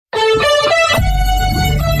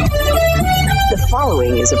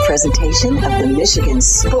following is a presentation of the Michigan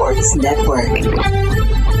Sports Network.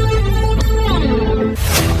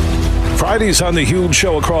 Fridays on the Huge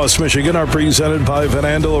Show across Michigan are presented by Van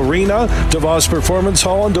Andel Arena, DeVos Performance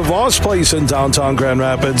Hall, and DeVos Place in downtown Grand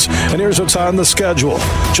Rapids. And here's what's on the schedule.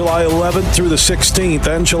 July 11th through the 16th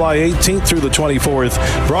and July 18th through the 24th,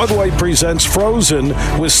 Broadway presents Frozen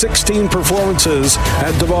with 16 performances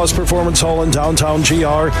at DeVos Performance Hall in downtown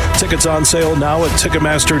GR. Tickets on sale now at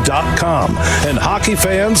Ticketmaster.com. And hockey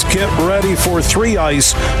fans, get ready for 3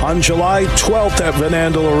 Ice on July 12th at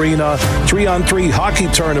Van Andel Arena. 3-on-3 hockey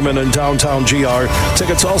tournament in downtown GR.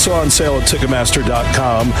 Tickets also on sale at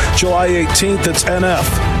Ticketmaster.com. July 18th, it's NF,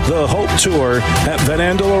 the Hope Tour at Van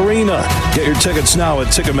Andel Arena. Get your tickets now at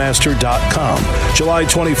Ticketmaster.com. July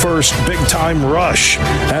 21st, Big Time Rush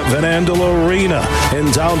at Van Andel Arena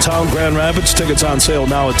in downtown Grand Rapids. Tickets on sale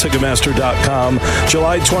now at Ticketmaster.com.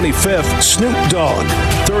 July 25th, Snoop Dogg,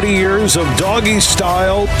 30 Years of Doggy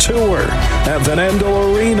Style Tour at Van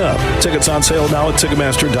Andel Arena. Tickets on sale now at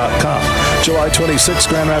Ticketmaster.com. July 26th,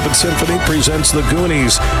 Grand Rapids Symphony presents the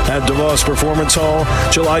Goonies at DeVos Performance Hall.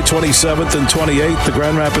 July 27th and 28th, the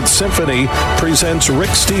Grand Rapids Symphony presents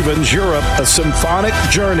Rick Stevens' Europe, a Symphonic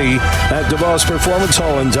Journey at DeVos Performance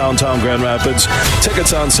Hall in downtown Grand Rapids.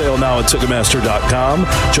 Tickets on sale now at Ticketmaster.com.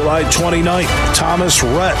 July 29th, Thomas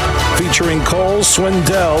Rhett featuring Cole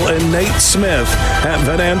Swindell and Nate Smith at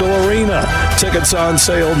Van Andel Arena. Tickets on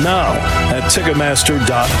sale now at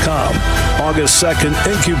Ticketmaster.com. August 2nd,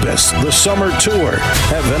 Incubus, the Summer Tour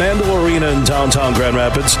at Van Andel Arena in downtown Grand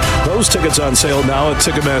Rapids. Those tickets on sale now at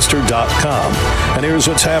Ticketmaster.com. And here's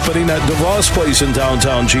what's happening at DeVos Place in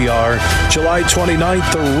downtown GR. July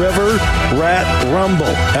 29th, the River Rat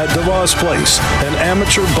Rumble at DeVos Place, an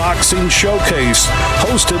amateur boxing showcase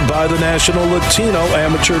hosted by the National Latino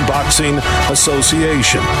Amateur Boxing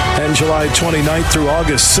Association. And July 29th through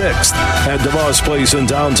August 6th at DeVos Place in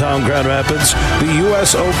downtown Grand Rapids, the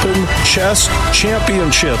U.S. Open Chess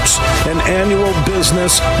Championships, an annual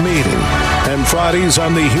business meeting. And Fridays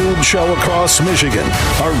on the Huge Show across Michigan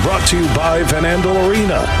are brought to you by Van Andel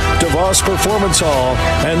Arena, DeVos Performance Hall,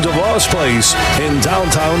 and DeVos Place in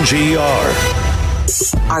downtown GR.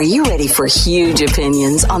 Are you ready for huge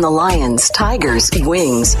opinions on the Lions, Tigers,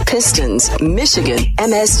 Wings, Pistons, Michigan,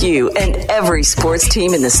 MSU, and every sports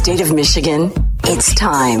team in the state of Michigan? It's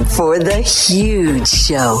time for The Huge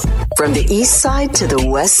Show. From the east side to the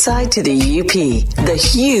west side to the UP, The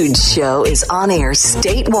Huge Show is on air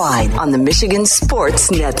statewide on the Michigan Sports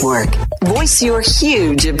Network. Voice your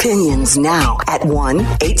huge opinions now at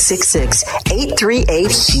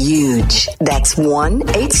 1-866-838-HUGE. That's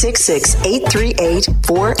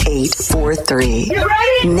 1-866-838-4843. You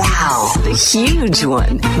ready? Now, the huge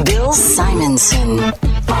one, Bill Simonson.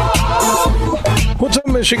 What's up,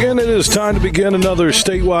 Michigan? It is time to begin another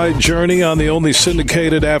statewide journey on the only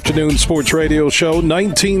syndicated afternoon sports radio show,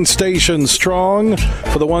 19 stations strong.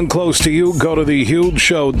 For the one close to you, go to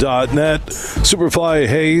thehugeshow.net. Superfly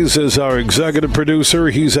Hayes is our executive producer.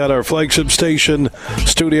 He's at our flagship station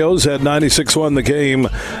studios at 96.1 The Game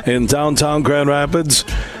in downtown Grand Rapids.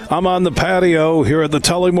 I'm on the patio here at the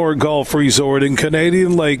Tullymore Golf Resort in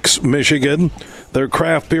Canadian Lakes, Michigan. Their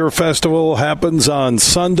craft beer festival happens on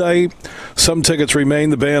Sunday. Some tickets remain.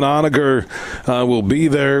 The band Onager will be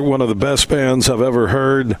there, one of the best bands I've ever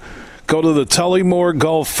heard. Go to the Tullymore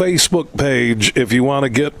Golf Facebook page if you want to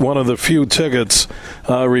get one of the few tickets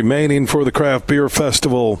remaining for the craft beer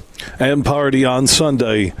festival and party on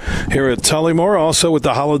Sunday here at Tullymore. Also with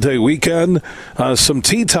the holiday weekend, some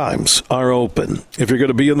tea times are open. If you're going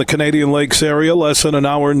to be in the Canadian Lakes area, less than an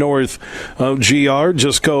hour north of GR,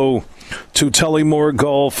 just go to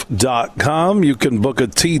TullymoreGolf.com. You can book a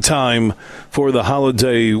tea time for the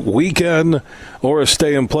holiday weekend or a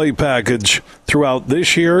stay and play package throughout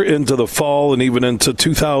this year into the fall and even into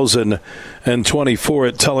 2024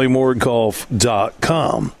 at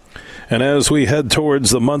TullymoreGolf.com. And as we head towards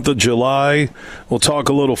the month of July, we'll talk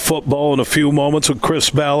a little football in a few moments with Chris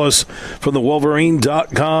Ballas from the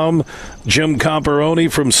Wolverine.com. Jim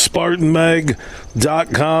Comparoni from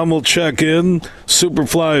SpartanMag.com will check in.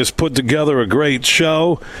 Superfly has put together a great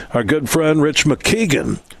show. Our good friend Rich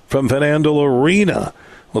McKeegan from Van Andel Arena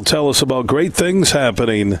will tell us about great things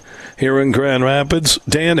happening here in Grand Rapids.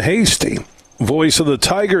 Dan Hasty, voice of the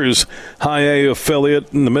Tigers High A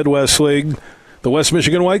affiliate in the Midwest League, the West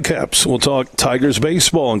Michigan Whitecaps. We'll talk Tigers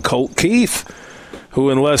baseball and Colt Keith, who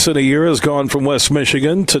in less than a year has gone from West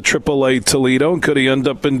Michigan to AAA Toledo. Could he end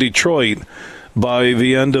up in Detroit by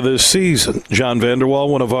the end of this season? John Vanderwall,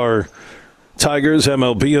 one of our Tigers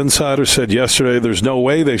MLB insiders, said yesterday there's no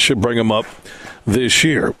way they should bring him up this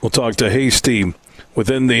year. We'll talk to Hasty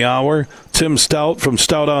within the hour. Tim Stout from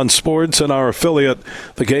Stout on Sports and our affiliate,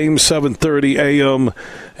 The Game, 7:30 a.m.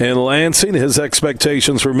 in Lansing. His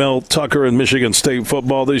expectations for Mel Tucker and Michigan State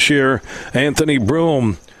football this year. Anthony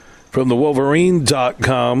Broom from the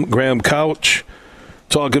Wolverine.com. Graham Couch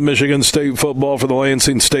talking Michigan State football for the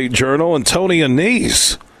Lansing State Journal. And Tony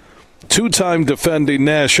Annese, two-time defending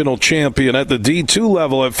national champion at the D2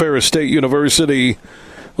 level at Ferris State University,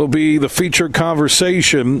 will be the featured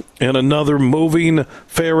conversation in another Moving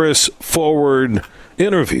Ferris Forward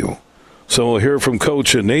interview. So we'll hear from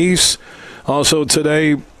Coach Annese. Also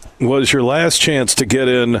today was your last chance to get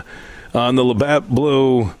in on the Labatt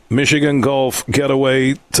Blue Michigan Golf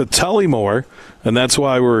Getaway to Tullymore, and that's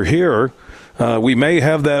why we're here. We may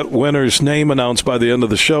have that winner's name announced by the end of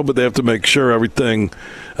the show, but they have to make sure everything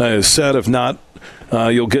is set. If not,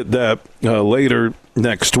 you'll get that later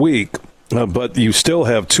next week. But you still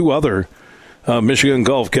have two other Michigan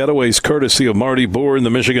Golf Getaways, courtesy of Marty Boer and the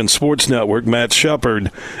Michigan Sports Network, Matt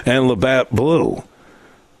Shepard, and Labatt Blue.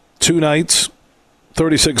 2 nights,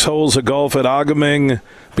 36 holes of golf at Agaming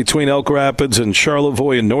between Elk Rapids and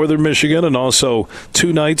Charlevoix in northern Michigan, and also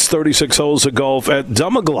 2 nights, 36 holes of golf at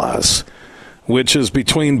Dumaglass, which is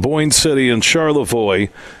between Boyne City and Charlevoix.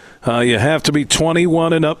 You have to be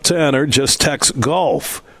 21 and up to enter. Just text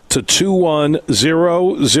GOLF to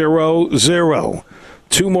 21000.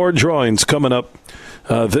 2 more drawings coming up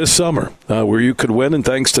this summer where you could win, and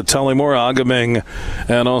thanks to Tullymore, Agaming,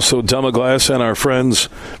 and also Dumaglass and our friends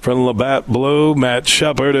from Labatt Blue, Matt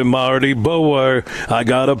Shepard and Marty Boer. I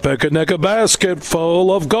got a picnic, a basket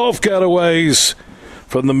full of golf getaways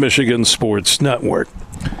from the Michigan Sports Network.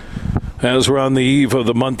 As we're on the eve of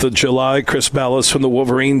the month of July, Chris Ballas from the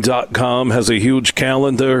Wolverine.com has a huge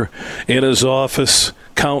calendar in his office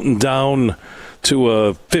counting down to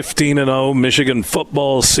a 15-0 Michigan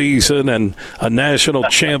football season and a national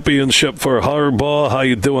championship for Harbaugh. How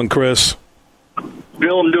you doing, Chris?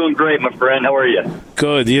 Bill, I'm doing great, my friend. How are you?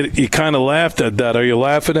 Good. You kind of laughed at that. Are you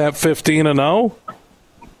laughing at 15-0?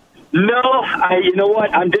 No, you know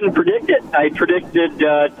what? I didn't predict it. I predicted,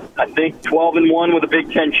 I think, 12-1 with a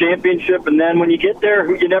Big Ten championship, and then when you get there,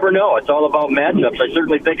 you never know. It's all about matchups. I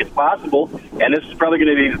certainly think it's possible, and this is probably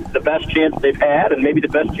going to be the best chance they've had, and maybe the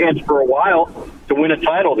best chance for a while to win a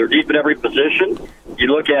title. They're deep at every position. You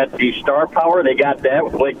look at the star power; they got that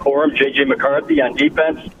with Blake Corum, J.J. McCarthy on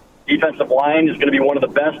defense. Defensive line is going to be one of the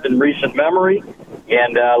best in recent memory,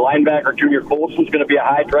 and linebacker Junior Colson's going to be a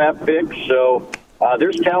high draft pick. So.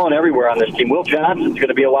 There's talent everywhere on this team. Will Johnson's going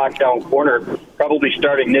to be a lockdown corner, probably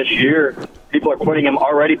starting this year. People are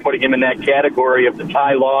already putting him in that category of the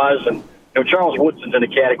Ty Laws, and Charles Woodson's in a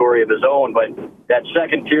category of his own. But that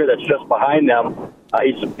second tier that's just behind them,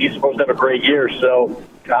 he's supposed to have a great year. So,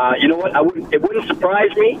 you know what? It wouldn't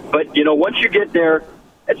surprise me. But once you get there,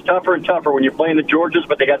 it's tougher and tougher when you're playing the Georgias.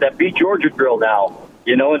 But they got that beat Georgia drill now.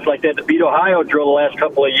 It's like that the beat Ohio drill the last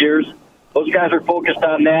couple of years. Those guys are focused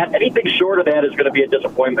on that. Anything short of that is going to be a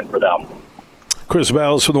disappointment for them. Chris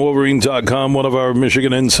Ballas from the Wolverine.com, one of our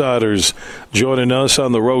Michigan insiders, joining us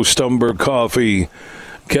on the Roast Umber Coffee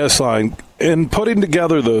guest line and putting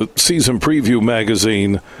together the season preview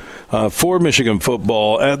magazine for Michigan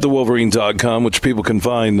football at the Wolverine.com, which people can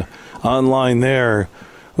find online there.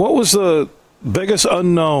 What was the biggest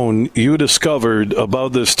unknown you discovered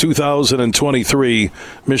about this 2023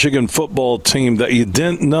 Michigan football team that you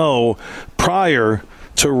didn't know prior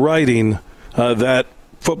to writing that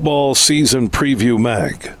football season preview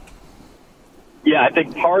mag? Yeah, I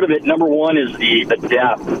think part of it, number one, is the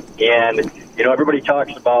depth. And, everybody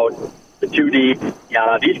talks about the 2 deep.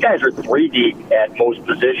 These guys are 3 deep at most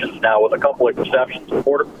positions now with a couple of exceptions.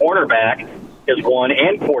 Cornerback is one,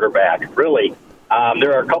 and quarterback, really.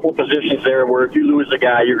 There are a couple of positions there where if you lose a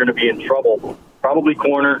guy, you're going to be in trouble. Probably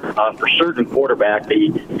corner, for certain quarterback. The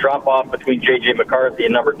drop off between J.J. McCarthy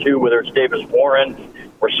and number 2, whether it's Davis Warren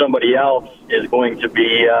or somebody else, is going to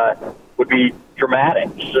be would be dramatic.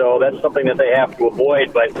 So that's something that they have to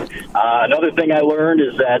avoid. But another thing I learned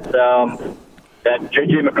is that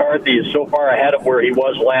J.J. McCarthy is so far ahead of where he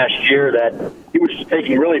was last year that he was just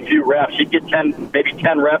taking really few reps. He'd get 10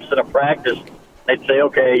 reps in a practice. They'd say,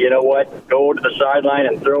 okay, you know what, go to the sideline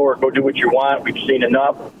and throw or go do what you want. We've seen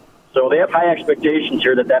enough. So they have high expectations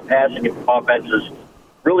here that passing offense is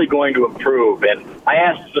really going to improve. And I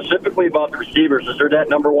asked specifically about the receivers. Is there that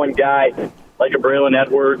number 1 guy like a Braylon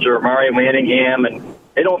Edwards or Mario Manningham? And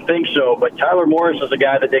they don't think so. But Tyler Morris is a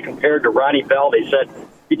guy that they compared to Ronnie Bell. They said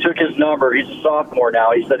he took his number. He's a sophomore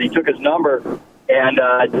now. He said he took his number. And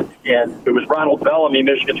it was Ronald Bellamy,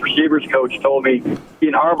 Michigan's receivers coach, told me he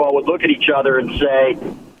and Harbaugh would look at each other and say,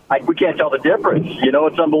 we can't tell the difference.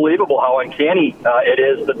 It's unbelievable how uncanny it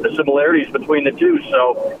is, the similarities between the two.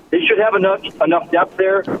 So they should have enough depth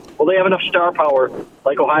there. Will they have enough star power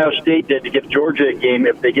like Ohio State did to give Georgia a game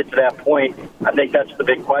if they get to that point? I think that's the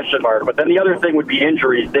big question mark. But then the other thing would be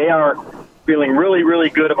injuries. They are feeling really, really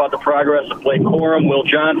good about the progress of Blake Corum, Will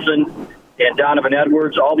Johnson, and Donovan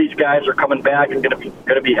Edwards. All these guys are coming back and going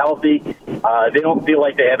to be healthy. They don't feel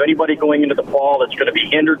like they have anybody going into the fall that's going to be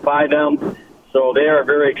hindered by them. So they are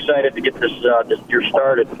very excited to get this year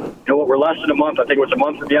started. You know what? We're less than a month. I think it was a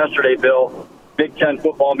month from yesterday, Bill. Big Ten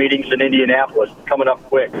football meetings in Indianapolis coming up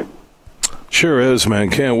quick. Sure is, man.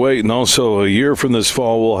 Can't wait. And also a year from this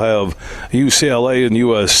fall, we'll have UCLA and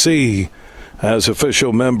USC as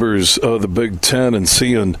official members of the Big Ten, and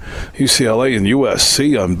seeing UCLA and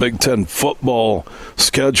USC on Big Ten football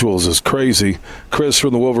schedules is crazy. Chris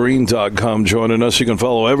from thewolverine.com joining us. You can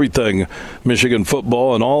follow everything Michigan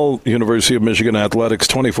football and all University of Michigan athletics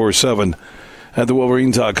 24/7 at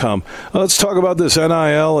thewolverine.com. Let's talk about this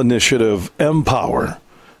NIL initiative, Empower.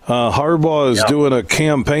 Harbaugh is doing a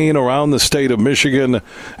campaign around the state of Michigan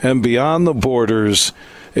and beyond the borders.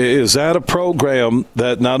 Is that a program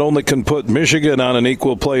that not only can put Michigan on an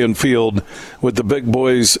equal playing field with the big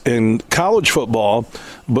boys in college football,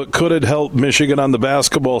 but could it help Michigan on the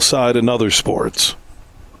basketball side and other sports?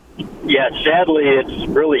 Yeah, sadly, it's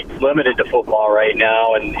really limited to football right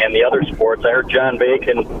now and the other sports. I heard John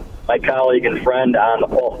Bacon, my colleague and friend, on the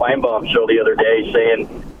Paul Feinbaum show the other day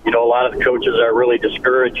saying, a lot of the coaches are really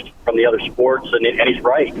discouraged from the other sports, and he's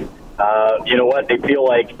right. You know what? They feel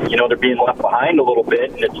like, they're being left behind a little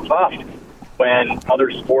bit, and it's tough when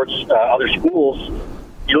other sports, other schools,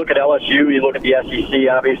 you look at LSU, you look at the SEC,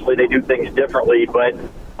 obviously they do things differently, but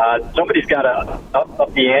somebody's got to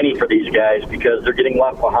up the ante for these guys because they're getting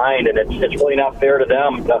left behind, and it's really not fair to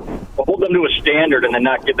them to hold them to a standard and then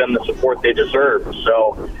not give them the support they deserve.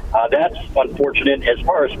 So that's unfortunate. As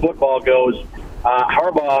far as football goes,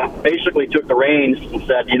 Harbaugh basically took the reins and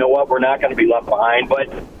said, you know what, we're not going to be left behind, but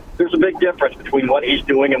there's a big difference between what he's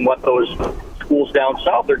doing and what those schools down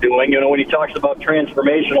south are doing. When he talks about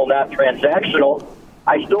transformational, not transactional,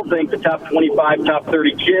 I still think the top 25, top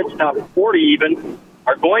 30 kids, top 40 even,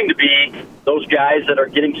 are going to be those guys that are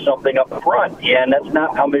getting something up front. And that's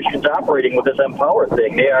not how Michigan's operating with this Empower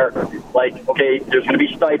thing. They are like, okay, there's going to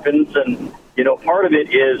be stipends, and, part of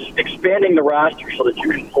it is expanding the roster so that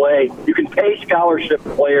you can pay scholarship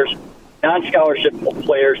players, non-scholarship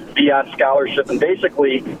players to be on scholarship and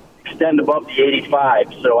basically extend above the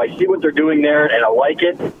 85. So I see what they're doing there, and I like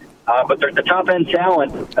it. But they're the top-end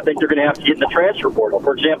talent. I think they're going to have to get in the transfer portal.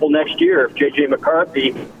 For example, next year, if J.J.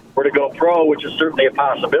 McCarthy were to go pro, which is certainly a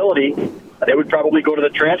possibility, they would probably go to the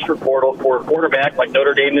transfer portal for a quarterback like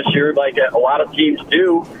Notre Dame this year, like a lot of teams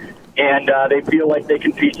do, and they feel like they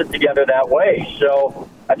can piece it together that way. So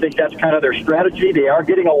I think that's kind of their strategy. They are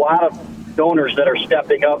getting a lot of donors that are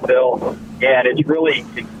stepping up, Bill, and it's really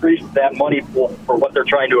increased that money pool for what they're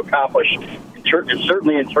trying to accomplish,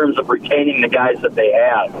 certainly in terms of retaining the guys that they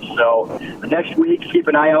have. So the next week, keep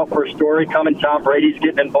an eye out for a story coming. Tom Brady's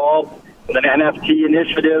getting involved with an NFT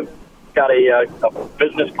initiative. Got a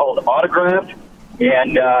business called Autograph,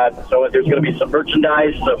 and so there's going to be some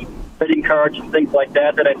merchandise, some bidding cards and things like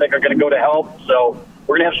that I think are going to go to help. So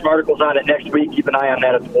we're going to have some articles on it next week. Keep an eye on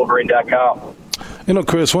that at Wolverine.com.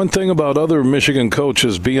 Chris, one thing about other Michigan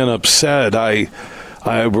coaches being upset, I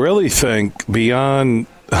really think beyond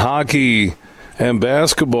hockey and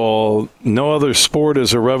basketball, no other sport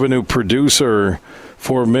is a revenue producer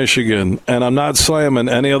for Michigan. And I'm not slamming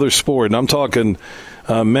any other sport. And I'm talking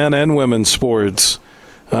men and women's sports.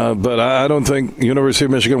 But I don't think University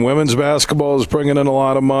of Michigan women's basketball is bringing in a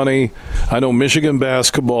lot of money. I know Michigan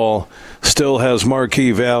basketball still has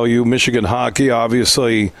marquee value. Michigan hockey,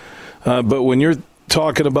 obviously. But when you're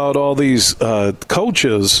talking about all these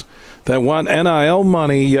coaches that want NIL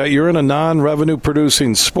money, yet you're in a non-revenue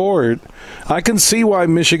producing sport, I can see why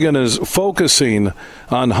Michigan is focusing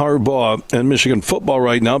on Harbaugh and Michigan football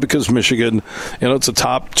right now, because Michigan, it's a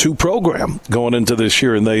top 2 program going into this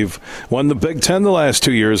year, and they've won the Big Ten the last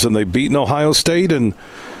 2 years, and they've beaten Ohio State in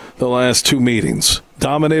the last 2 meetings.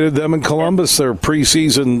 Dominated them in Columbus. They're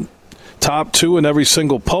preseason top 2 in every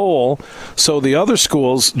single poll. So the other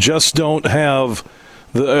schools just don't have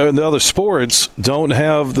the other sports don't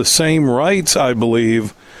have the same rights, I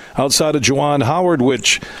believe, outside of Juwan Howard,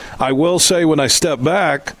 which I will say when I step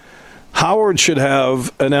back, Howard should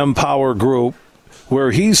have an Empower group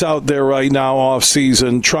where he's out there right now off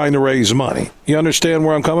season trying to raise money. You understand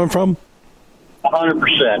where I'm coming from?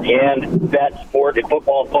 100%. And that sport,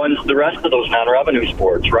 football, funds the rest of those non-revenue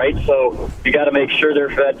sports, right? So you got to make sure they're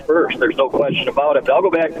fed first. There's no question about it. But I'll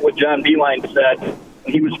go back to what John Beilein said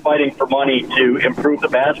he was fighting for money to improve the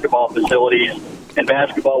basketball facilities, and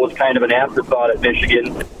basketball was kind of an afterthought at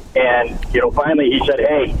Michigan. And, finally he said,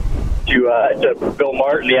 hey, to Bill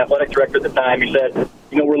Martin, the athletic director at the time, he said,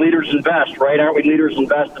 we're leaders invest, right? Aren't we leaders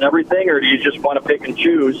invest in everything, or do you just want to pick and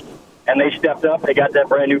choose? And they stepped up. They got that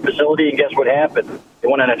brand new facility, and guess what happened? They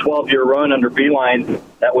went on a 12-year run under Beilein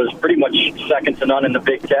that was pretty much second to none in the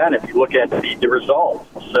Big Ten if you look at the results.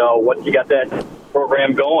 So once you got that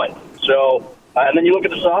program going. So, and then you look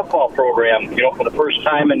at the softball program, for the first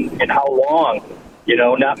time in how long,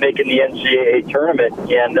 not making the NCAA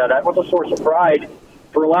tournament. And that was a source of pride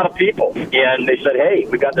for a lot of people. And they said, hey,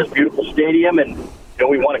 we got this beautiful stadium, and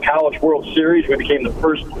we won a College World Series. We became the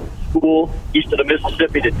first school east of the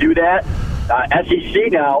Mississippi to do that.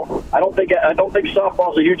 SEC now, I don't think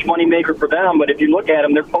softball's a huge moneymaker for them, but if you look at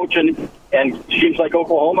them, they're poaching, and teams like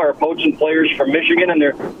Oklahoma are poaching players from Michigan, and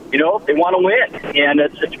they're, they want to win, and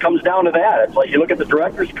it comes down to that. It's like you look at the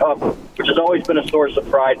Directors' Cup, which has always been a source of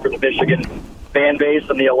pride for the Michigan fan base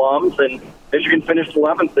and the alums, and Michigan finished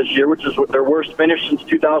 11th this year, which is their worst finish since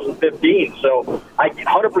 2015. So I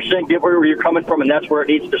 100% get where you're coming from, and that's where it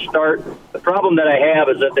needs to start. The problem that I have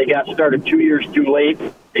is that they got started 2 years too late.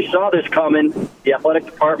 They saw this coming. The athletic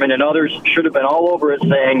department and others should have been all over it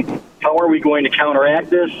saying, how are we going to counteract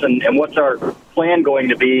this, and what's our plan going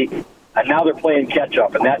to be? And now they're playing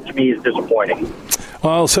catch-up, and that, to me, is disappointing.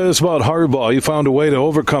 Well, I'll say this about Harbaugh. He found a way to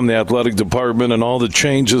overcome the athletic department and all the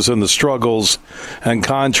changes and the struggles and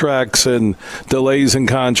contracts and delays in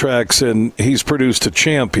contracts, and he's produced a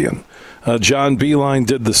champion. John Beilein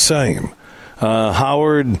did the same.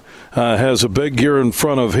 Howard has a big year in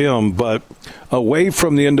front of him, but away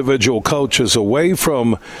from the individual coaches, away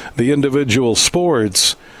from the individual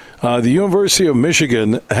sports, the University of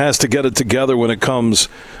Michigan has to get it together when it comes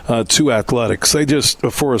to athletics. They just,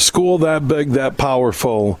 for a school that big, that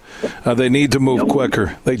powerful, they need to move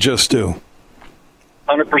quicker. They just do.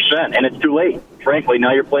 100%, and it's too late. Frankly,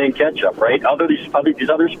 now you're playing catch-up, right? These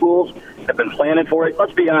other schools have been planning for it.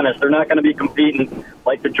 Let's be honest, they're not going to be competing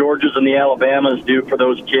like the Georgias and the Alabamas do for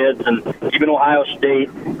those kids, and even Ohio State.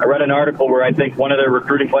 I read an article where I think one of their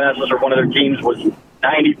recruiting classes or one of their teams was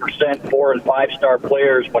 90% 4- and 5-star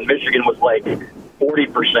players when Michigan was like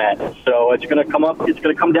 40%. So it's going to come up. It's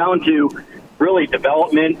going to come down to really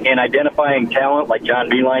development and identifying talent like John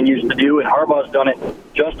Beilein used to do, and Harbaugh's done it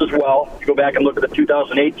just as well. If you go back and look at the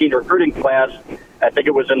 2018 recruiting class, I think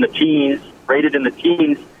it was in the teens, rated in the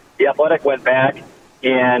teens. The Athletic went back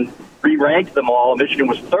and re-ranked them all. Michigan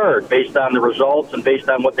was third based on the results and based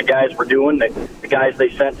on what the guys were doing, the guys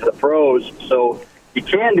they sent to the pros. So you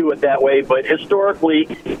can do it that way, but historically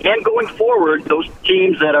and going forward, those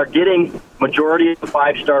teams that are getting majority of the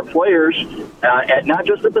 5-star players, at not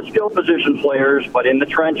just at the skill position players, but in the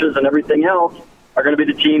trenches and everything else, are going to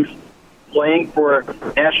be the teams playing for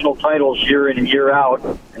national titles year in and year out.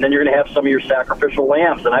 And then you're going to have some of your sacrificial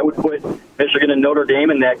lambs. And I would put Michigan and Notre Dame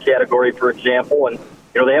in that category, for example. And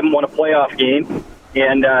they haven't won a playoff game.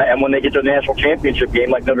 And when they get to the national championship game,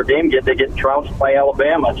 like Notre Dame they get trounced by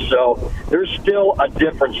Alabama. So there's still a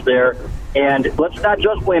difference there. And let's not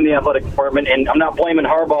just blame the athletic department. And I'm not blaming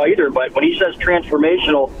Harbaugh either. But when he says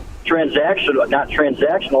transformational, not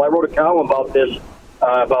transactional, I wrote a column about this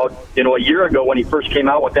about a year ago when he first came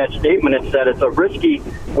out with that statement. It said it's a risky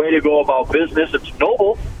way to go about business. It's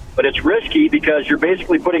noble, but it's risky because you're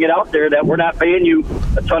basically putting it out there that we're not paying you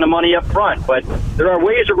a ton of money up front. But there are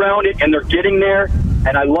ways around it, and they're getting there.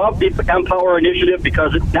 And I love the Empower initiative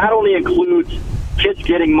because it not only includes kids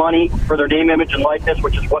getting money for their name, image, and likeness,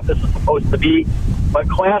 which is what this is supposed to be, but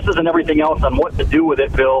classes and everything else on what to do with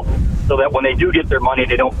it, Bill, so that when they do get their money,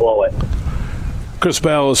 they don't blow it. Chris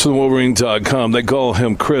Balas from Wolverine.com. They call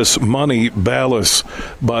him Chris Money Balas,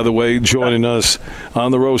 by the way, joining us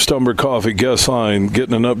on the Roast Umber Coffee guest line,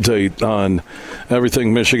 getting an update on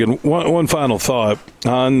everything Michigan. One final thought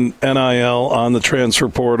on NIL, on the transfer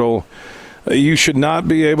portal. You should not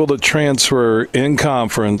be able to transfer in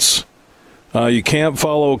conference. You can't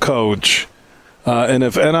follow a coach. And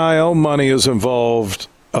if NIL money is involved,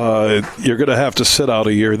 you're going to have to sit out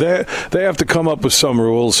a year. They have to come up with some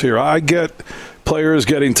rules here. I get players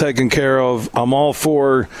getting taken care of. I'm all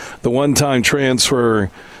for the one-time transfer,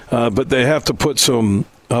 but they have to put some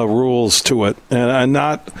rules to it and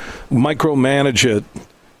not micromanage it.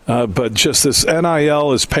 But just this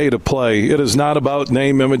NIL is pay to play. It is not about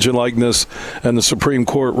name, image, and likeness and the Supreme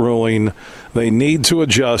Court ruling. They need to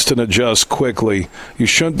adjust and adjust quickly. You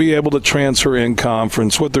shouldn't be able to transfer in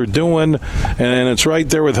conference. What they're doing, and it's right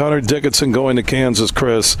there with Hunter Dickinson going to Kansas,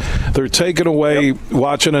 Chris, they're taking away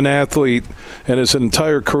watching an athlete and his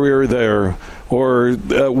entire career there, or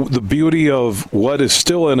the beauty of what is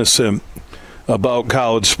still innocent about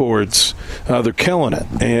college sports. They're killing it,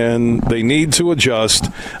 and they need to adjust.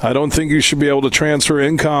 I don't think you should be able to transfer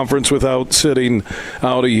in conference without sitting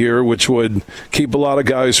out a year, which would keep a lot of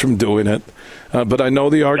guys from doing it. But I know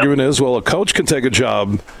the argument is, well, a coach can take a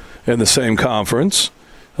job in the same conference.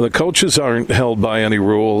 The coaches aren't held by any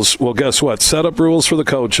rules. Well, guess what? Set up rules for the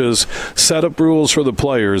coaches, set up rules for the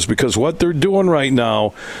players, because what they're doing right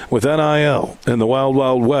now with NIL and the Wild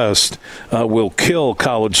Wild West will kill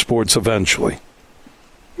college sports eventually.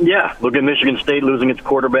 Yeah, look at Michigan State losing its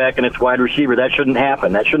quarterback and its wide receiver. That shouldn't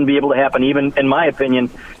happen. That shouldn't be able to happen, even in my opinion.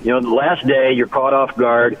 The last day you're caught off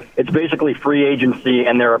guard. It's basically free agency,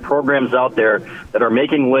 and there are programs out there that are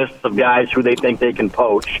making lists of guys who they think they can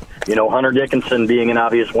poach. Hunter Dickinson being an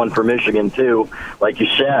obvious one for Michigan, too, like you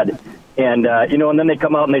said. And, and then they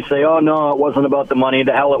come out and they say, oh, no, it wasn't about the money.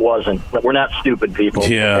 The hell it wasn't. We're not stupid people.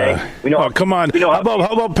 Yeah. Okay? Come on. How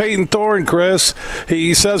about Peyton Thorne, Chris?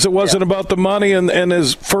 He says it wasn't about the money, and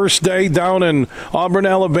his first day down in Auburn,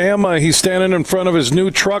 Alabama, he's standing in front of his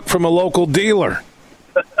new truck from a local dealer.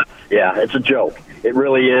 Yeah, it's a joke. It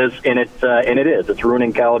really is, and it is. It's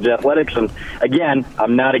ruining college athletics. And, again,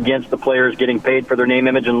 I'm not against the players getting paid for their name,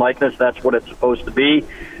 image, and likeness. That's what it's supposed to be.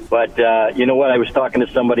 But you know what? I was talking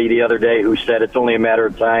to somebody the other day who said it's only a matter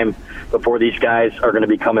of time before these guys are going to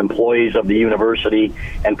become employees of the university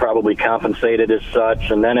and probably compensated as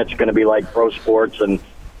such. And then it's going to be like pro sports. And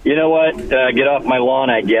you know what? Get off my lawn,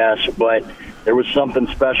 I guess. But there was something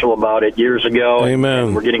special about it years ago.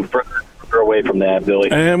 Amen. We're getting further away from that,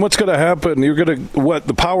 Billy. And what's going to happen? What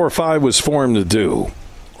the Power 5 was formed to do.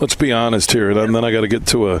 Let's be honest here. And then I got to get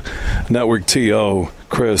to a network TO,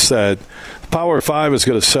 Chris, that Power 5 is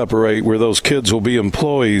going to separate where those kids will be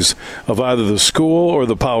employees of either the school or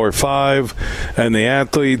the Power 5 and the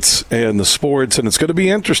athletes and the sports. And it's going to be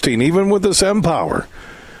interesting, even with this Empower.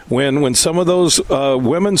 When some of those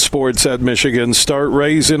women's sports at Michigan start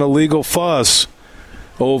raising a legal fuss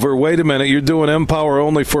over, wait a minute, you're doing Empower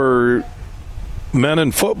only for men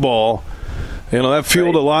in football. That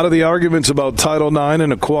fueled a lot of the arguments about Title IX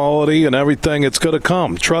and equality and everything. It's going to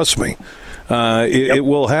come. Trust me. It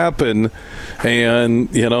will happen. And,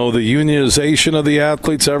 the unionization of the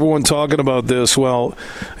athletes, everyone talking about this. Well,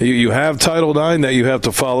 you have Title IX that you have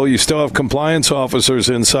to follow. You still have compliance officers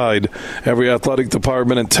inside every athletic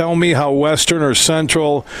department. And tell me how Western or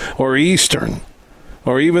Central or Eastern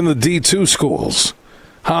or even the D2 schools,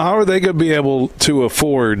 how are they going to be able to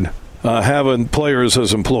afford having players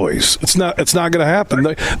as employees? It's not going to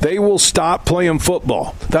happen. They will stop playing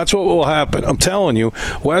football. That's what will happen. I'm telling you,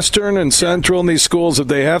 Western and Central and these schools, if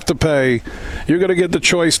they have to pay, you're going to get the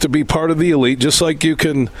choice to be part of the elite, just like you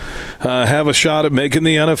can have a shot at making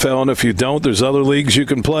the NFL. And if you don't, there's other leagues you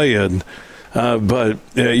can play in. But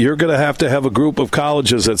you're going to have a group of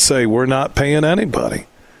colleges that say, we're not paying anybody.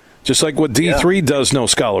 Just like what D3 does, no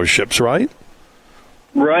scholarships, right?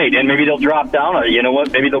 Right, and maybe they'll drop down. You know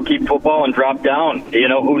what? Maybe they'll keep football and drop down.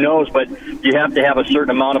 Who knows? But you have to have a certain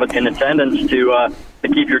amount of in attendance to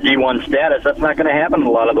keep your D1 status. That's not going to happen in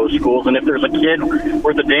a lot of those schools. And if there's a kid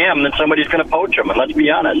worth a damn, then somebody's going to poach him. And let's be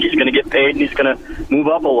honest, he's going to get paid and he's going to move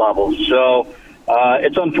up a level. So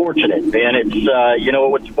it's unfortunate, man.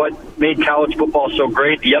 It's what made college football so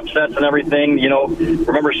great, the upsets and everything.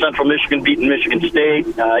 Remember Central Michigan beating Michigan State,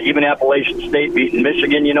 even Appalachian State beating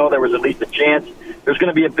Michigan. There was at least a chance. There's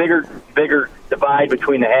going to be a bigger divide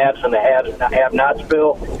between the haves and the have-nots,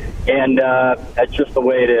 Bill, and that's just the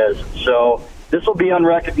way it is. So this will be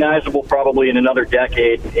unrecognizable probably in another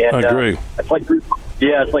decade. And, I agree. It's like Bruce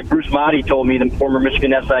Motti told me, the former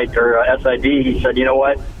Michigan SID. He said, you know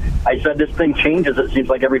what? I said this thing changes, it seems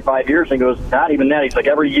like every 5 years. And he goes, not even that. He's like,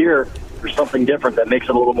 every year there's something different that makes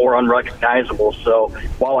it a little more unrecognizable. So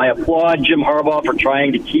while I applaud Jim Harbaugh for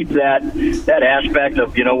trying to keep that aspect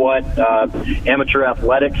of, amateur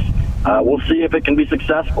athletics, we'll see if it can be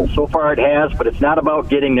successful. So far it has, but it's not about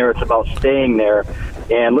getting there. It's about staying there.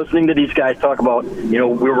 And listening to these guys talk about,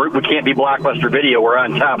 we can't be Blockbuster Video. We're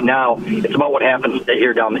on top now. It's about what happens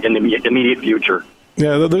here down in the immediate future.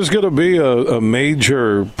 Yeah, there's going to be a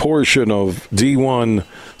major portion of D1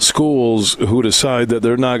 schools who decide that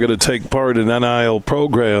they're not going to take part in NIL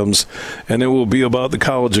programs, and it will be about the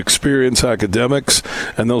college experience, academics,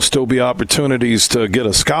 and there'll still be opportunities to get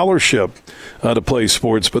a scholarship to play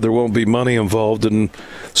sports, but there won't be money involved, and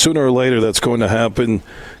sooner or later that's going to happen.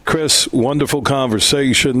 Chris, wonderful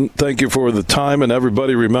conversation. Thank you for the time. And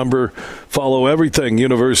everybody, remember, follow everything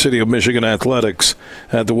University of Michigan Athletics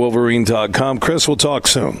at thewolverine.com. Chris, we'll talk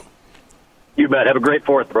soon. You bet. Have a great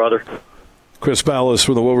 4th, brother. Chris Ballas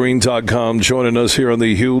from the Wolverine.com joining us here on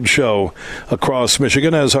the Huge Show across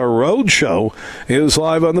Michigan as our road show is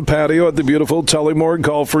live on the patio at the beautiful Tullymore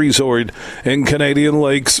Golf Resort in Canadian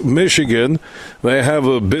Lakes, Michigan. They have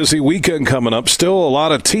a busy weekend coming up. Still a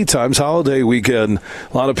lot of tee times, holiday weekend.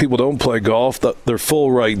 A lot of people don't play golf. They're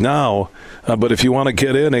full right now. But if you want to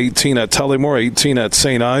get in, 18 at Tullymore, 18 at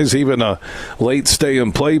St. Ives, even a late stay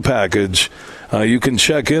and play package, you can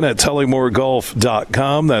check in at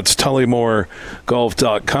TullymoreGolf.com. That's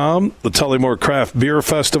TullymoreGolf.com. The Tullymore Craft Beer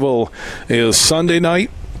Festival is Sunday night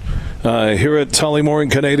here at Tullymore in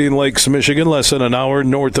Canadian Lakes, Michigan, less than an hour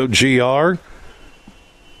north of GR.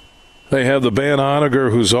 They have the band Onager,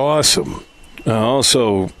 who's awesome.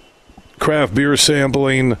 Also, craft beer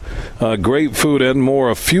sampling, great food, and more.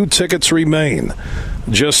 A few tickets remain.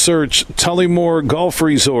 Just search Tullymore Golf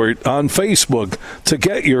Resort on Facebook to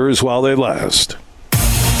get yours while they last.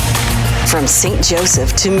 From St.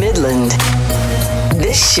 Joseph to Midland,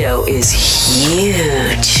 this show is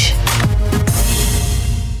huge.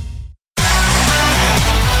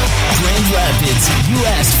 Grand Rapids, you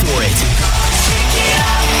asked for it.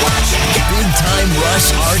 Big Time Rush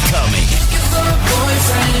are coming.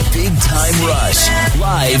 Big Time Rush,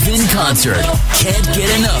 live in concert. Can't Get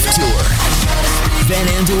Enough Tour. Van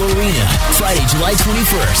Andel Arena, Friday, July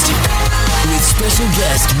 21st. With special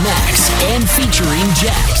guest Max and featuring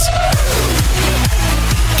Jax.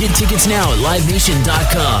 Get tickets now at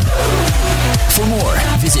livenation.com. For more,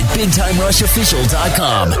 visit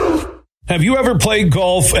BigTimeRushOfficial.com. Have you ever played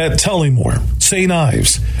golf at Tullymore, St.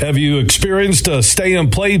 Ives? Have you experienced a stay and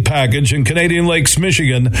play package in Canadian Lakes,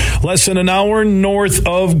 Michigan, less than an hour north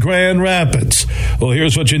of Grand Rapids? Well,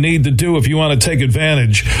 here's what you need to do if you want to take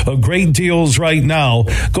advantage of great deals right now.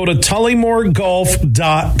 Go to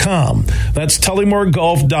TullymoreGolf.com. That's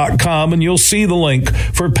TullymoreGolf.com, and you'll see the link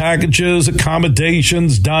for packages,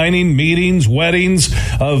 accommodations, dining, meetings, weddings,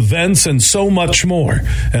 events, and so much more.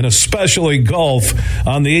 And especially golf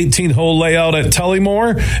on the 18-hole layout at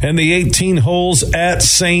Tullymore and the 18 holes at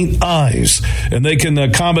St. Ives. And they can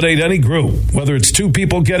accommodate any group, whether it's two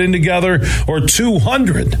people getting together or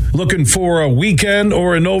 200 looking for a weekend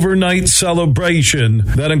or an overnight celebration.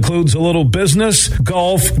 That includes a little business,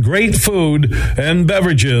 golf, great food, and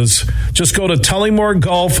beverages. Just go to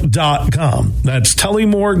TullymoreGolf.com. That's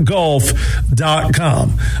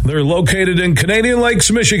TullymoreGolf.com. They're located in Canadian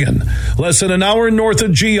Lakes, Michigan, less than an hour north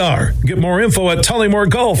of GR. Get more info at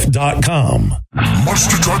TullymoreGolf.com.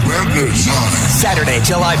 Monster Truck Madness. Saturday,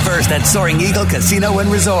 July 1st at Soaring Eagle Casino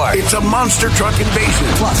and Resort. It's a monster truck invasion.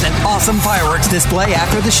 Plus an awesome fireworks display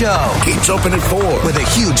after the show. Gates open at 4. With a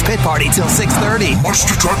huge pit party till 6:30.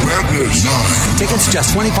 Monster Truck Madness. Tickets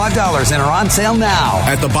just $25 and are on sale now.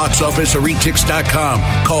 At the box office or retix.com.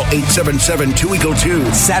 Call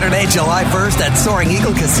 877-2EAGLE-2. Saturday, July 1st at Soaring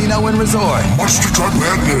Eagle Casino and Resort. Monster Truck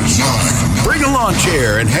Madness. Bring a lawn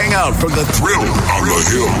chair and hang out for the thrill on the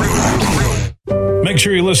hill. Make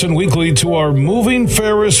sure you listen weekly to our Moving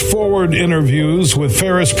Ferris Forward interviews with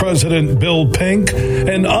Ferris President Bill Pink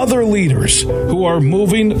and other leaders who are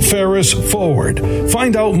moving Ferris forward.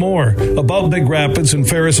 Find out more about Big Rapids and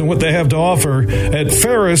Ferris and what they have to offer at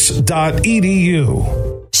ferris.edu.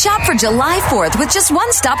 Shop for July 4th with just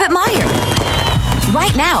one stop at Meijer.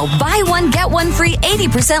 Right now, buy one, get one free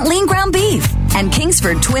 80% lean ground beef. And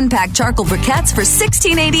Kingsford Twin Pack Charcoal Briquettes for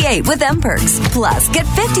 $16.88 with M-Perks. Plus, get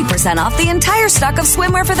 50% off the entire stock of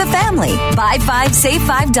swimwear for the family. Buy 5, save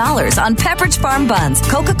 $5 on Pepperidge Farm buns,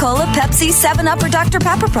 Coca-Cola, Pepsi, 7-Up, or Dr.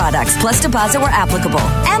 Pepper products, plus deposit where applicable.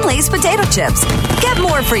 And Lay's potato chips. Get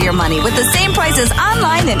more for your money with the same prices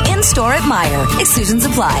online and in-store at Meijer. Exclusions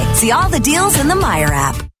apply. See all the deals in the Meijer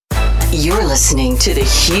app. You're listening to The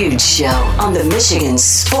Huge Show on the Michigan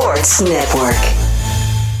Sports Network.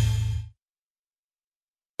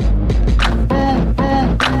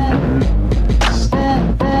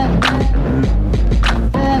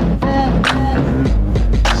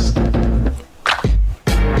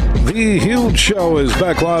 The Huge Show is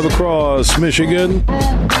back live across Michigan.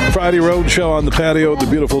 Friday Road Show on the patio at the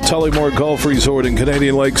beautiful Tullymore Golf Resort in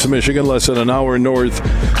Canadian Lakes, Michigan, less than an hour north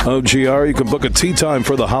of GR. You can book a tee time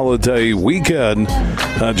for the holiday weekend.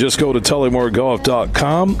 Just go to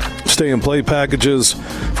TullymoreGolf.com. Stay and play packages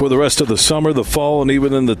for the rest of the summer, the fall, and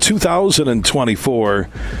even in the 2024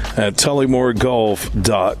 at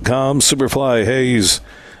TullymoreGolf.com. Superfly Hayes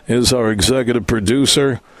is our executive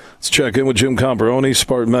producer. Let's check in with Jim Comparoni,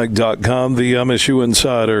 SpartanMag.com. The MSU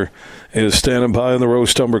Insider is standing by on the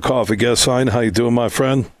Roast Umber Coffee guest line. How you doing, my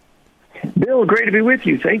friend? Bill, great to be with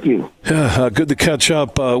you. Thank you. Yeah, good to catch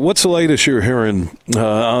up. What's the latest you're hearing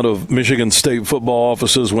out of Michigan State football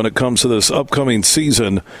offices when it comes to this upcoming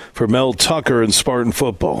season for Mel Tucker and Spartan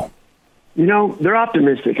football? They're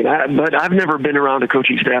optimistic, but I've never been around a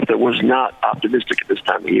coaching staff that was not optimistic at this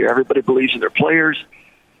time of year. Everybody believes in their players.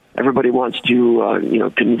 Everybody wants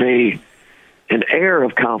to, convey an air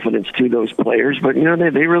of confidence to those players, but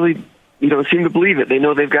they really, seem to believe it. They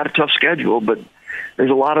know they've got a tough schedule, but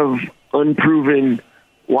there's a lot of unproven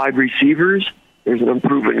wide receivers. There's an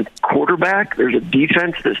unproven quarterback. There's a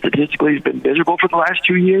defense that statistically has been miserable for the last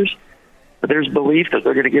 2 years. But there's belief that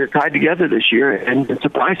they're going to get it tied together this year and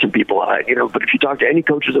surprise some people. But if you talk to any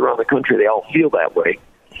coaches around the country, they all feel that way.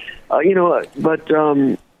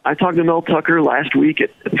 I talked to Mel Tucker last week at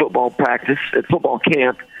football practice, at football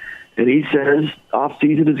camp, and he says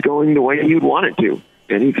off-season is going the way you'd want it to.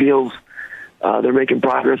 And he feels they're making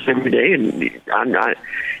progress every day.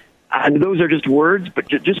 And those are just words, but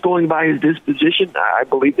just going by his disposition, I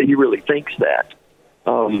believe that he really thinks that.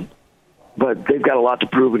 But they've got a lot to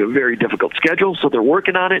prove in a very difficult schedule, so they're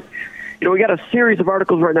working on it. We got a series of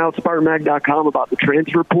articles right now at SpartanMag.com about the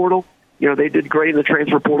transfer portal. They did great in the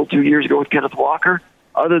transfer portal 2 years ago with Kenneth Walker.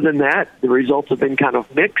 Other than that, the results have been kind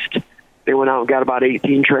of mixed. They went out and got about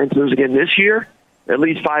 18 transfers again this year. At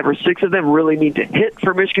least 5 or 6 of them really need to hit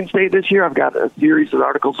for Michigan State this year. I've got a series of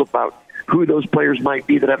articles about who those players might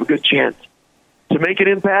be that have a good chance to make an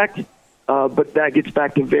impact. But that gets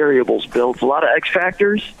back to variables, Bill. It's a lot of X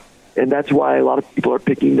factors. And that's why a lot of people are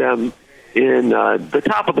picking them in the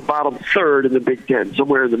top of the bottom third in the Big Ten,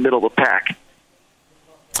 somewhere in the middle of the pack.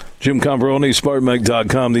 Jim Comparoni,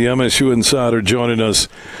 SpartanMag.com, the MSU Insider, joining us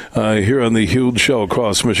here on the huge show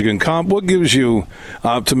across Michigan. Comp, what gives you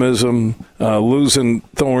optimism, losing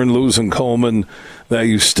Thorne, losing Coleman, that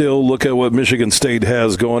you still look at what Michigan State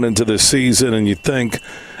has going into this season and you think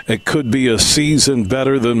it could be a season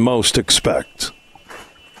better than most expect?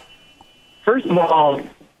 First of all,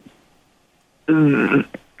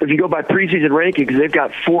 if you go by preseason rankings, they've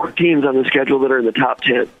got 4 teams on the schedule that are in the top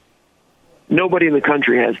 10. Nobody in the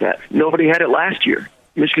country has that. Nobody had it last year.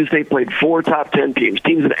 Michigan State played 4 top 10 teams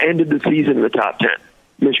that ended the season in the top 10.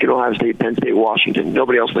 Michigan, Ohio State, Penn State, Washington.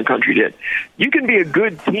 Nobody else in the country did. You can be a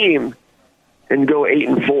good team and go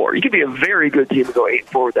 8-4. You can be a very good team and go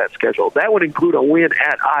 8-4 with that schedule. That would include a win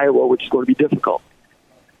at Iowa, which is going to be difficult.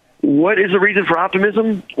 What is the reason for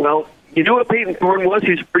optimism? Well, you know what Peyton Thorne was?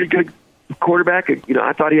 He was a pretty good quarterback.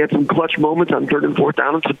 I thought he had some clutch moments on 3rd and 4th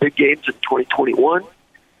down in some big games in 2021.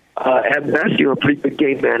 At best, a pretty good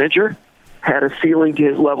game manager. Had a ceiling to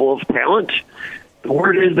his level of talent. The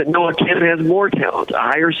word is that Noah Kim has more talent, a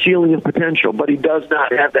higher ceiling of potential, but he does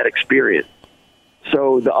not have that experience.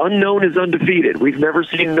 So the unknown is undefeated. We've never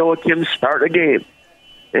seen Noah Kim start a game,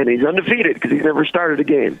 and he's undefeated because he's never started a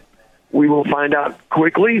game. We will find out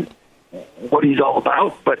quickly what he's all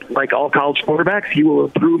about, but like all college quarterbacks, he will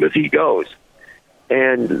improve as he goes.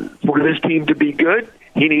 And for this team to be good,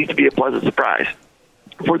 he needs to be a pleasant surprise.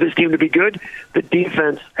 For this team to be good, the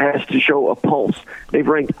defense has to show a pulse. They've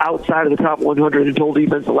ranked outside of the top 100 in total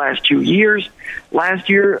defense the last 2 years. Last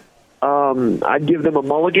year, I'd give them a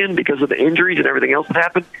mulligan because of the injuries and everything else that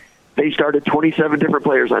happened. They started 27 different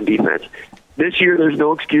players on defense. This year, there's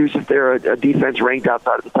no excuse if they're a defense ranked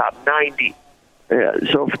outside of the top 90.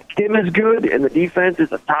 So if Kim is good and the defense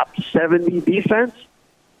is a top 70 defense,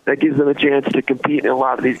 that gives them a chance to compete in a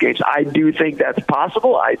lot of these games. I do think that's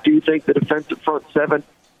possible. I do think the defensive front 7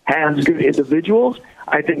 has good individuals.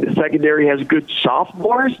 I think the secondary has good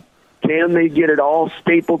sophomores. Can they get it all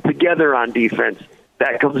stapled together on defense?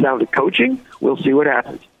 That comes down to coaching. We'll see what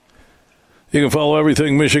happens. You can follow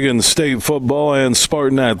everything Michigan State football and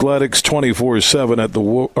Spartan Athletics 24/7 at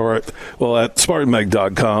at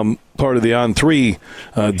SpartanMag.com, part of the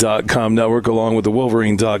On3.com network, along with the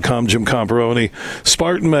Wolverine.com. Jim Comparoni,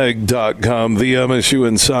 SpartanMag.com, the MSU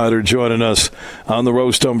Insider, joining us on the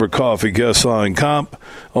Roast Umber Coffee guest line. Comp,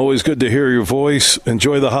 always good to hear your voice.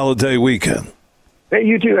 Enjoy the holiday weekend. Hey,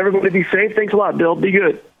 you too. Everybody be safe. Thanks a lot, Bill. Be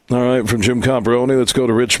good. All right, from Jim Comparoni, let's go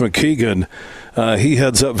to Rich McKeegan. He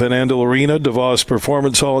heads up Van Andel Arena, DeVos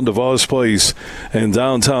Performance Hall, and DeVos Place in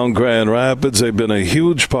downtown Grand Rapids. They've been a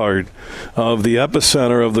huge part of the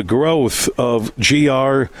epicenter of the growth of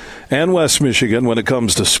GR and West Michigan when it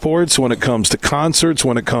comes to sports, when it comes to concerts,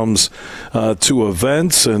 when it comes to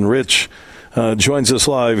events. And Rich joins us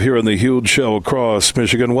live here on the huge show across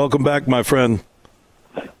Michigan. Welcome back, my friend.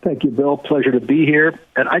 Thank you, Bill. Pleasure to be here.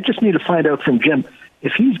 And I just need to find out from Jim,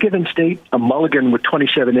 if he's given State a mulligan with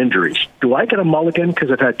 27 injuries, do I get a mulligan because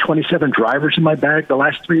I've had 27 drivers in my bag the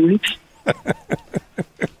last 3 weeks?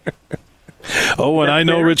 Oh, and I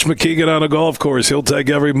know Rich McKeegan on a golf course. He'll take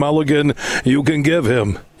every mulligan you can give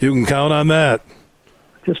him. You can count on that.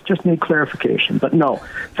 Just need clarification. But no,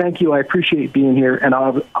 thank you. I appreciate being here, and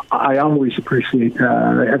I always appreciate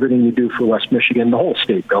everything you do for West Michigan, the whole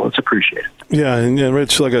state, Bill. It's appreciated. Yeah, and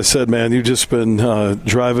Rich, like I said, man, you've just been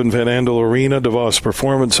driving Van Andel Arena, DeVos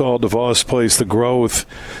Performance Hall, DeVos Place, the growth.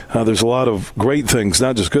 There's a lot of great things,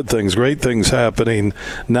 not just good things, great things happening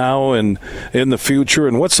now and in the future.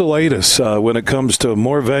 And what's the latest when it comes to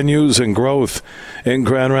more venues and growth in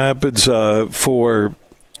Grand Rapids for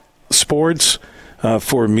sports?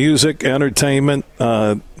 For music, entertainment,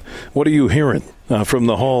 what are you hearing from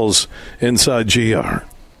the halls inside GR?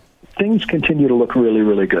 Things continue to look really,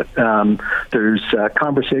 really good. There's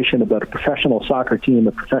conversation about a professional soccer team,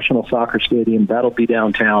 a professional soccer stadium. That'll be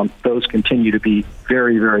downtown. Those continue to be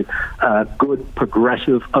very, very good,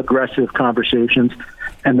 progressive, aggressive conversations.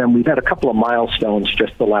 And then we've had a couple of milestones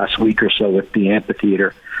just the last week or so with the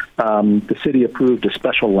amphitheater. The city approved a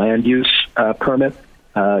special land use permit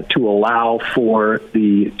to allow for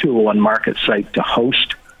the 201 Market site to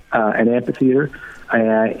host an amphitheater.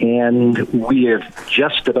 And we have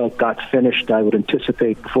just about got finished, I would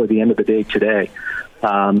anticipate, before the end of the day today,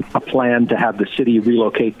 a plan to have the city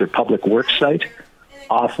relocate their public works site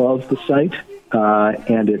off of the site.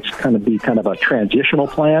 And it's going to be kind of a transitional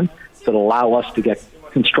plan that allow us to get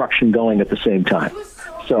construction going at the same time.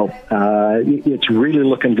 So it's really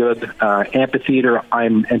looking good. Amphitheater,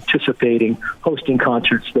 I'm anticipating hosting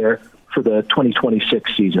concerts there for the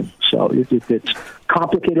 2026 season. So it's a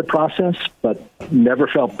complicated process, but never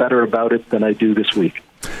felt better about it than I do this week.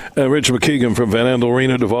 Rich McKeegan from Van Andel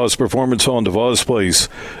Arena, DeVos Performance Hall, and DeVos Place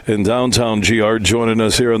in downtown GR joining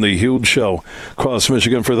us here on the Huge Show across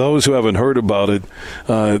Michigan. For those who haven't heard about it,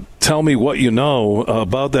 tell me what you know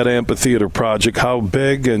about that amphitheater project, how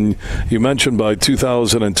big, and you mentioned by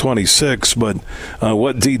 2026, but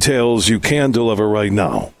what details you can deliver right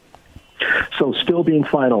now. So still being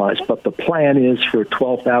finalized, but the plan is for a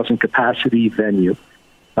 12,000 capacity venue.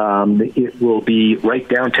 It will be right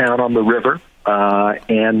downtown on the river.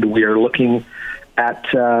 And we are looking at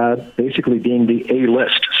basically being the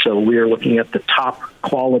A-list. So we are looking at the top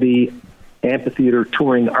quality amphitheater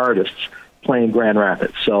touring artists playing Grand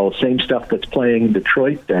Rapids. So same stuff that's playing in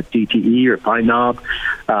Detroit at DTE or Pine Knob,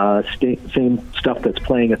 same stuff that's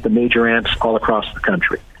playing at the major amps all across the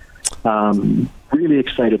country. Really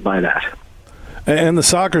excited by that. And the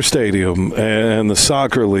soccer stadium and the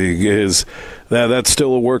soccer league, that's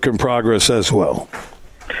still a work in progress as well.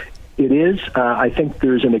 It is. I think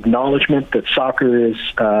there's an acknowledgement that soccer is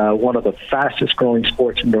one of the fastest growing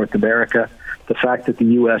sports in North America. The fact that the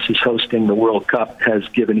U.S. is hosting the World Cup has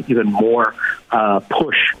given even more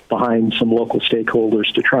push behind some local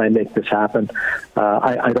stakeholders to try and make this happen.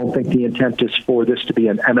 I don't think the intent is for this to be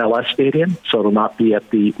an MLS stadium, so it'll not be at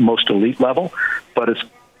the most elite level, but it's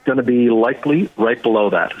going to be likely right below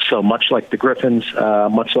that. So much like the Griffins,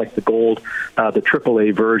 much like the Gold, the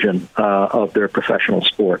AAA version of their professional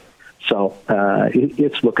sport. So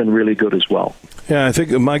it's looking really good as well. Yeah, I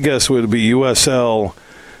think my guess would be USL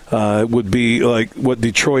would be like what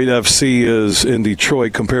Detroit FC is in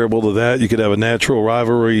Detroit, comparable to that. You could have a natural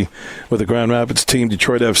rivalry with the Grand Rapids team.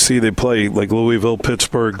 Detroit FC, they play like Louisville,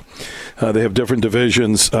 Pittsburgh. They have different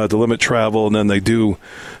divisions to limit travel, and then they do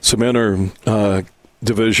some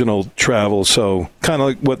divisional travel, so kind of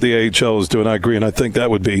like what the AHL is doing. I agree, and I think that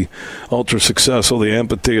would be ultra successful. The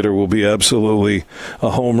amphitheater will be absolutely a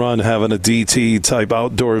home run, having a DT-type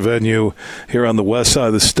outdoor venue here on the west side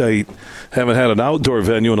of the state. Haven't had an outdoor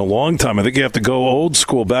venue in a long time. I think you have to go old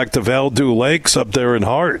school, back to Valdew Lakes up there in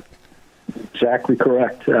Hart. Exactly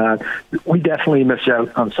correct. We definitely miss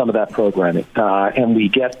out on some of that programming, and we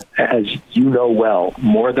get, as you know well,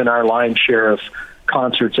 more than our lion's share of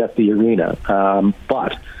concerts at the arena.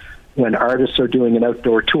 But when artists are doing an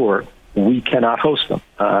outdoor tour, we cannot host them.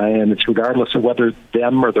 And it's regardless of whether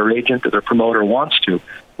them or their agent or their promoter wants to.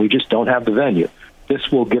 We just don't have the venue. This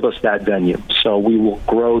will give us that venue. So we will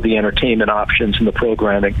grow the entertainment options and the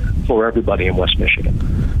programming for everybody in West Michigan.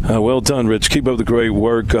 Well done, Rich. Keep up the great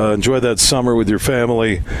work. Enjoy that summer with your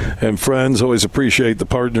family and friends. Always appreciate the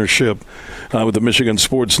partnership with the Michigan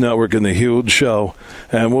Sports Network and the Huge Show.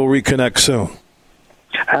 And we'll reconnect soon.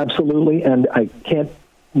 Absolutely, and I can't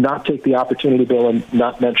not take the opportunity, Bill, and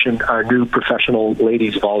not mention our new professional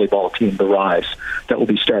ladies volleyball team, the Rise, that will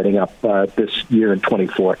be starting up this year in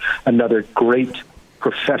 24. Another great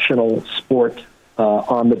professional sport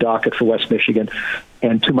on the docket for West Michigan.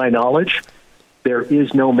 And to my knowledge, there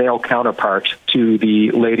is no male counterpart to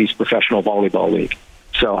the ladies professional volleyball league.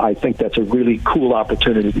 So I think that's a really cool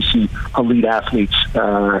opportunity to see elite athletes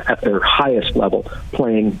at their highest level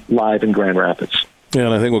playing live in Grand Rapids. Yeah,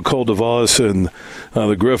 and I think with Cole DeVos and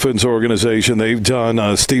the Griffins organization, they've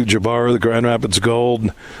done Steve Jabara, the Grand Rapids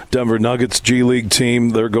Gold, Denver Nuggets G League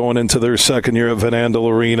team. They're going into their second year at Van Andel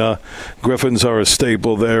Arena. Griffins are a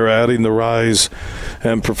staple there, adding the Rise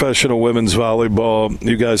and professional women's volleyball.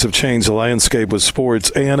 You guys have changed the landscape with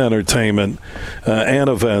sports and entertainment and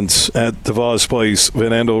events at DeVos Place,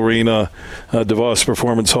 Van Andel Arena, DeVos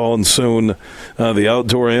Performance Hall, and soon the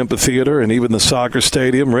outdoor amphitheater and even the soccer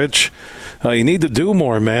stadium. Rich, you need to do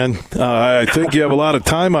more, man. I think you have a lot of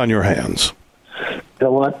time on your hands. You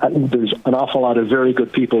know what? There's an awful lot of very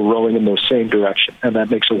good people rowing in those same direction, and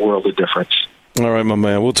that makes a world of difference. All right, my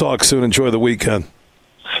man. We'll talk soon. Enjoy the weekend.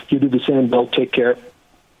 You do the same, Bill. Take care.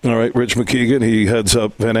 All right, Rich McKeegan, he heads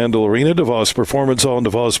up Van Andel Arena, DeVos Performance Hall, and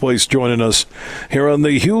DeVos Place, joining us here on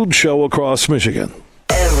the Huge Show across Michigan.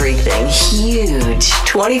 Everything huge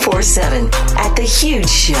 24/7 at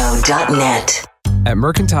thehugeshow.net. At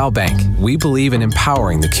Mercantile Bank, we believe in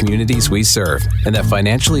empowering the communities we serve and that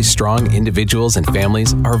financially strong individuals and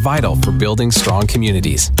families are vital for building strong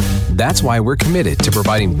communities. That's why we're committed to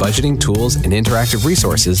providing budgeting tools and interactive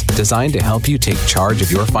resources designed to help you take charge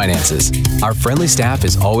of your finances. Our friendly staff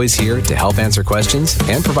is always here to help answer questions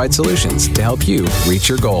and provide solutions to help you reach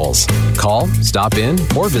your goals. Call, stop in,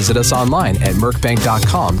 or visit us online at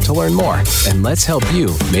mercbank.com to learn more. And let's help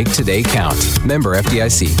you make today count. Member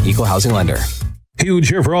FDIC, Equal Housing Lender. Huge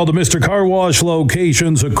here for all the Mr. Car Wash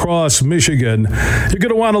locations across Michigan. You're going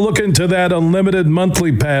to want to look into that unlimited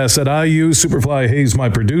monthly pass that I use. Superfly Hayes, my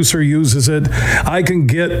producer, uses it. I can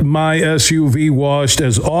get my SUV washed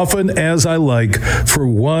as often as I like for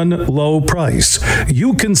one low price.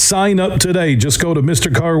 You can sign up today. Just go to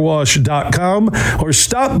MrCarWash.com or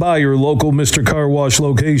stop by your local Mr. Car Wash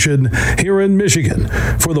location here in Michigan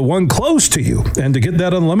for the one close to you. And to get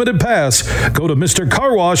that unlimited pass, go to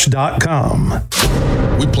MrCarWash.com.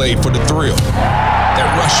 We played for the thrill,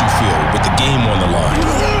 that rush you feel with the game on the line.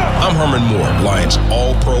 I'm Herman Moore, Lions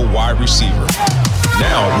All-Pro wide receiver.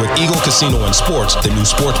 Now, with Eagle Casino and Sports, the new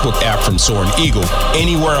sportsbook app from Soaring Eagle,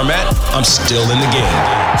 anywhere I'm at, I'm still in the game.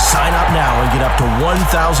 Sign up now and get up to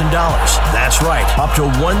 $1,000. That's right, up to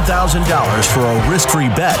 $1,000 for a risk-free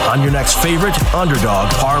bet on your next favorite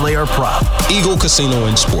underdog, parlay, or prop. Eagle Casino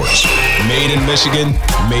and Sports. Made in Michigan,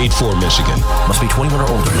 made for Michigan. Must be 21 or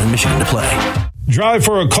older in Michigan to play. Drive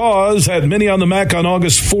for a Cause at Mini on the Mac on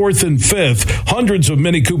August 4th and 5th. Hundreds of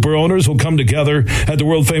Mini Cooper owners will come together at the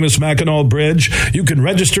world-famous Mackinac Bridge. You can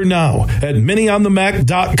register now at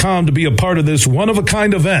minionthemac.com to be a part of this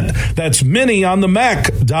one-of-a-kind event. That's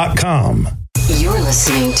minionthemac.com. You're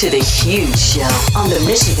listening to The Huge Show on the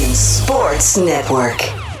Michigan Sports Network.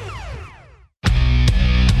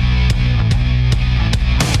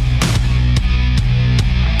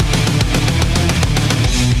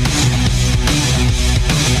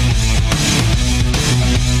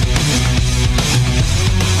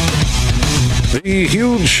 The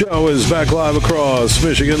Huge Show is back live across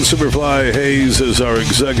Michigan. Superfly Hayes is our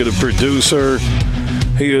executive producer.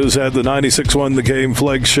 He is at the 96.1 The Game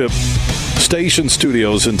flagship station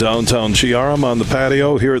studios in downtown GR. I'm on the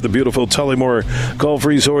patio here at the beautiful Tullymore Golf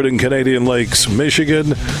Resort in Canadian Lakes,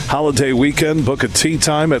 Michigan. Holiday weekend. Book a tee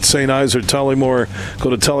time at St. Ives or Tullymore. Go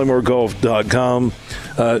to TullymoreGolf.com.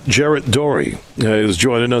 Jarrett Dory is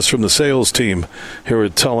joining us from the sales team here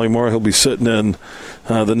at Tullymore. He'll be sitting in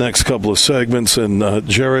the next couple of segments. And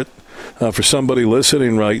Jarrett, for somebody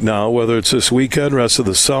listening right now, whether it's this weekend, rest of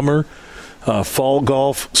the summer, fall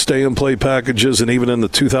golf, stay-and-play packages, and even in the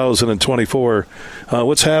 2024,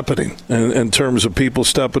 what's happening in terms of people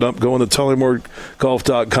stepping up, going to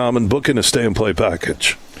TullymoreGolf.com and booking a stay-and-play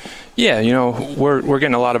package? Yeah, we're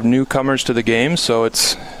getting a lot of newcomers to the game, so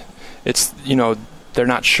it's they're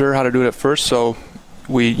not sure how to do it at first, so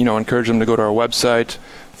we encourage them to go to our website,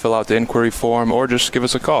 fill out the inquiry form, or just give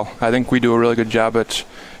us a call. I think we do a really good job at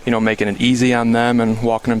making it easy on them and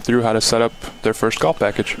walking them through how to set up their first golf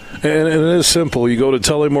package. And it is simple. You go to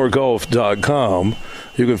TullymoreGolf.com.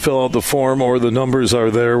 You can fill out the form, or the numbers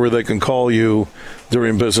are there where they can call you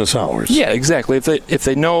during business hours. Yeah, exactly. If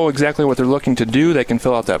they know exactly what they're looking to do, they can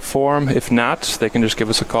fill out that form. If not, they can just give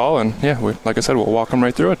us a call, and like I said, we'll walk them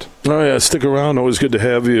right through it. Oh, yeah, stick around. Always good to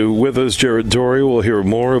have you with us, Jarrett Dory. We'll hear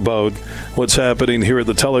more about what's happening here at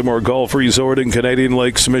the Tullymore Golf Resort in Canadian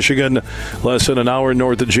Lakes, Michigan, less than an hour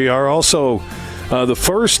north of GR. Also, the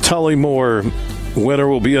first Tullymore winner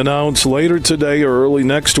will be announced later today or early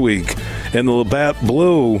next week in the Labatt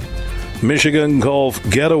Blue Michigan Golf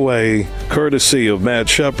Getaway, courtesy of Matt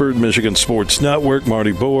Shepard, Michigan Sports Network,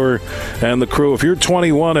 Marty Boer, and the crew. If you're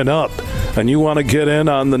 21 and up and you want to get in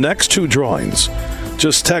on the next two drawings,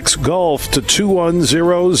 Just text GOLF to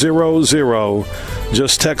 21000.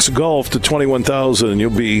 Just text GOLF to 21,000 and you'll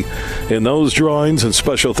be in those drawings. And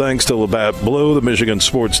special thanks to Labatt Blue, the Michigan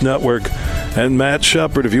Sports Network, and Matt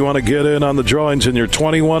Shepard. If you want to get in on the drawings and you're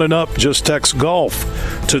 21 and up, just text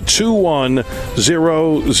GOLF to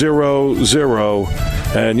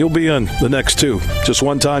 21000 and you'll be in the next two. Just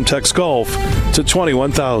one time, text GOLF to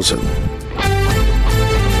 21,000.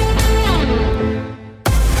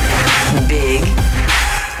 Big,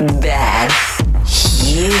 bad,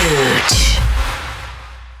 huge.